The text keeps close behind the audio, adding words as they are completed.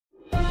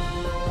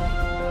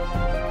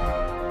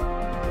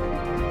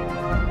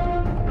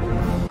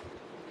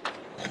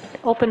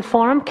Open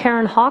forum,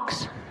 Karen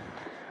Hawks.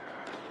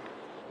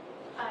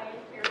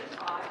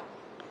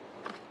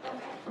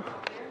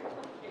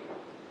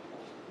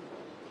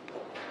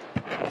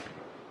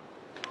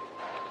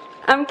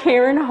 I'm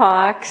Karen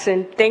Hawks,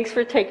 and thanks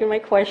for taking my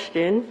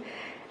question.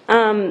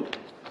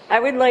 I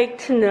would like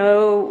to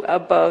know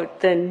about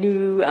the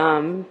new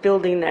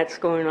building that's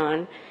going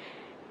on.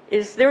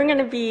 Is there going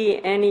to be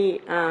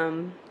any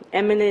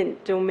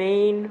eminent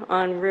domain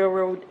on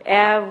Railroad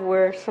Ave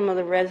where some of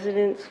the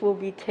residents will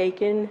be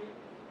taken?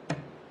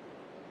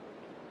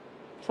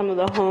 Some of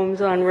the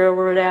homes on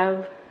Railroad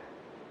Ave?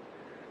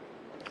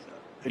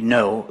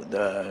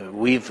 No,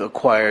 we've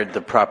acquired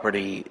the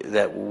property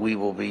that we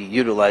will be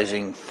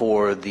utilizing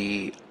for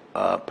the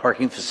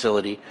parking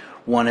facility.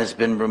 One has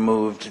been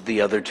removed, the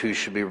other two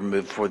should be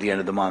removed before the end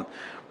of the month.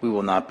 We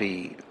will not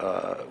be,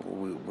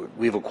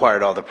 we've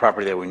acquired all the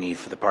property that we need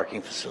for the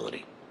parking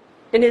facility.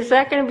 And is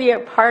that going to be a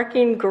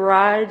parking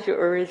garage,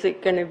 or is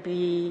it going to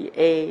be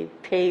a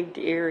paved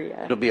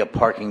area? It'll be a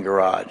parking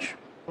garage.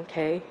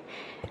 Okay.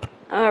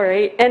 All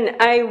right. And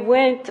I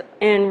went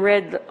and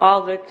read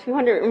all the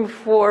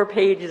 204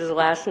 pages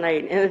last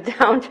night in the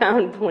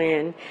downtown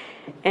plan,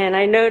 and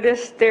I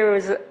noticed there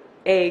was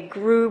a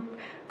group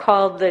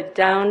called the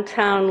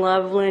Downtown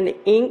Loveland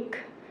Inc.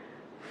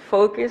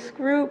 focus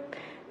group,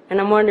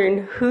 and I'm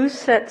wondering who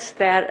sets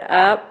that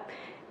up,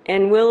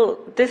 and will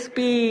this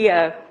be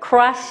a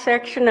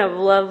cross-section of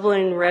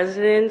Loveland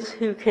residents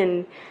who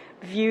can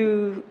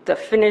view the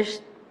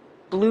finished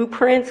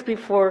blueprints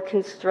before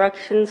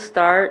construction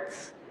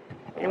starts?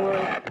 And will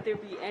there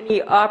be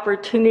any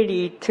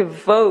opportunity to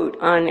vote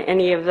on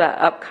any of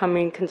the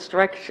upcoming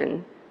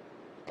construction?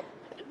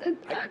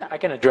 I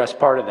can address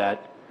part of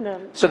that. No.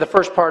 So the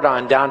first part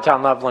on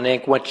Downtown Loveland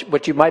Inc.,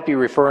 what you might be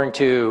referring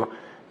to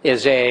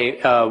is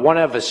one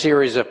of a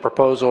series of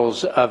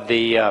proposals of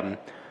the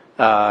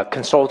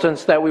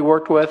consultants that we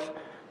worked with,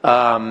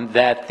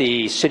 that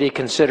the city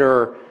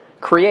consider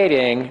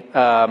creating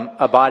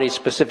a body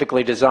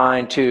specifically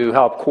designed to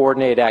help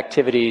coordinate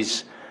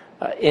activities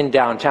in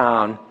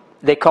downtown.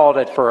 They called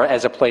it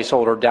as a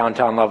placeholder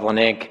Downtown Loveland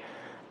Inc.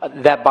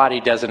 That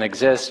body doesn't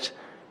exist.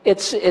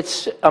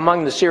 It's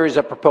among the series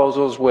of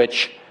proposals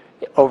which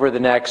over the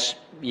next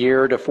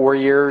year to 4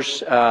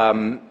 years,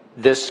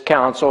 this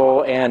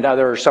council and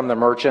some of the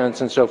merchants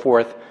and so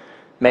forth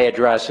may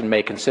address and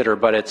may consider,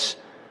 but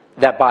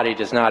that body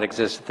does not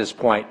exist at this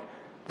point.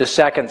 The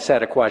second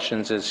set of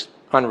questions is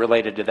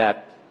unrelated to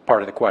that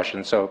part of the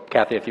question. So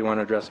Kathy, if you want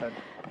to address that.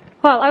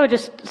 Well, I would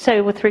just say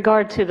with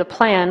regard to the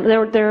plan,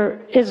 there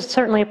is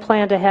certainly a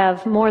plan to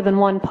have more than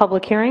one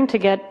public hearing to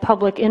get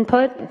public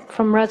input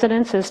from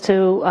residents as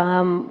to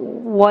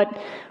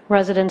what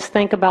residents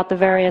think about the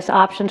various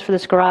options for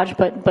this garage,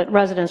 but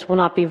residents will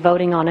not be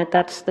voting on it.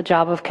 That's the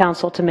job of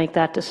council to make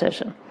that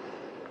decision.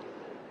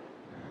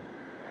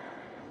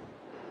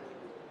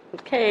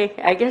 Okay,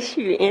 I guess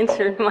you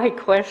answered my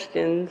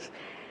questions.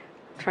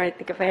 I'm trying to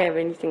think if I have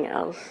anything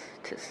else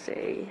to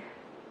say.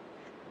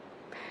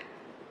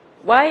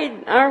 Why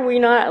are we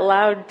not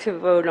allowed to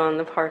vote on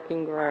the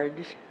parking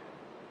garage?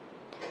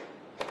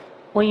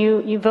 Well,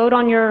 you vote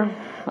on your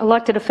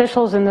elected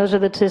officials, and those are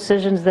the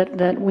decisions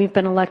that we've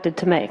been elected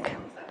to make.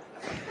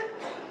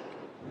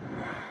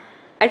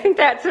 I think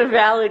that's a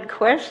valid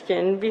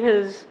question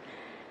because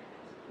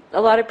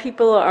a lot of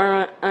people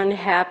are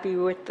unhappy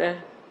with the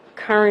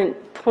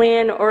current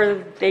plan,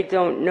 or they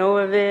don't know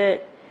of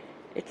it.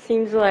 It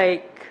seems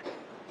like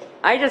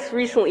I just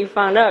recently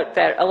found out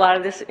that a lot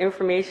of this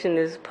information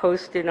is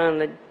posted on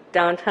the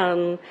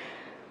Downtown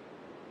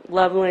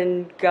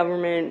Loveland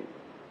government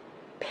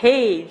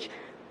page,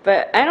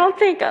 but I don't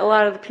think a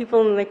lot of the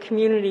people in the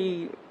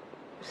community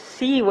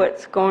see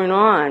what's going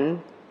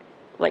on.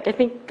 Like, I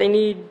think they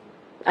need,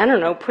 I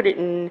don't know, put it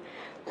in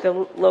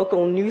the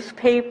local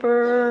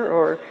newspaper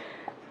or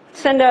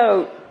send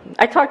out.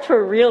 I talked to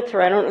a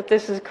realtor, I don't know if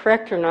this is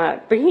correct or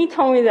not, but he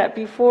told me that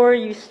before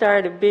you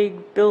start a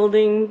big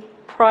building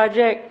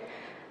project,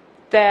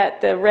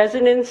 that the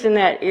residents in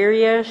that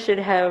area should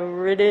have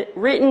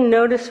written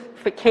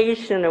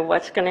notification of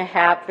what's going to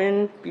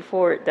happen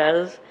before it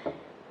does.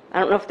 I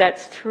don't know if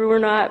that's true or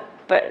not,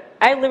 but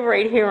I live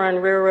right here on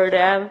Railroad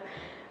Ave.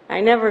 I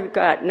never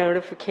got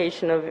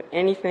notification of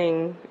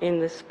anything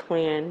in this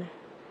plan.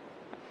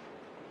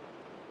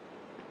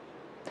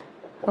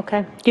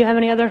 Okay. Do you have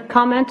any other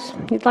comments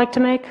you'd like to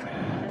make?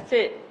 That's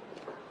it.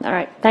 All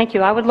right. Thank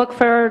you. I would look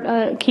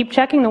for, keep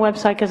checking the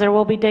website because there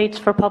will be dates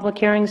for public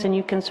hearings and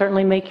you can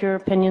certainly make your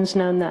opinions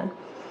known then.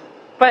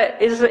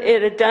 But is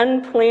it a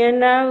done plan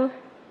now?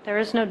 There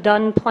is no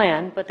done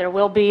plan, but there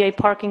will be a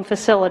parking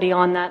facility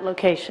on that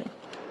location.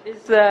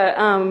 Is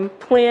the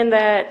plan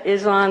that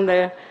is on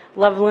the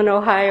Loveland,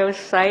 Ohio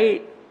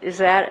site, is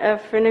that a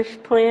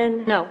finished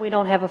plan? No, we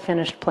don't have a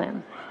finished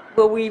plan.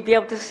 Will we be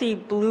able to see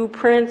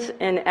blueprints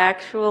and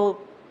actual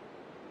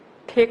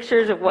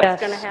pictures of what's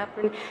going to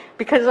happen?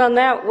 Because on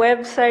that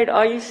website,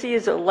 all you see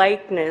is a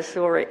likeness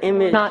or an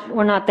image.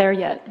 We're not there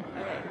yet.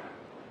 Okay.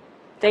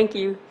 Thank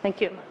you.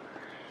 Thank you.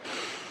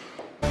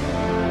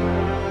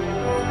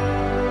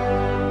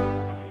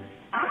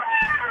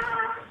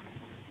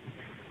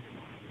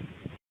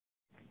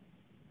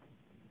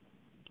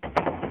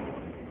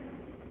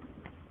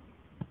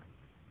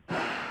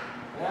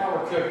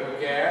 good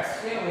with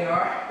gas. Yeah, we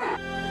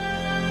are.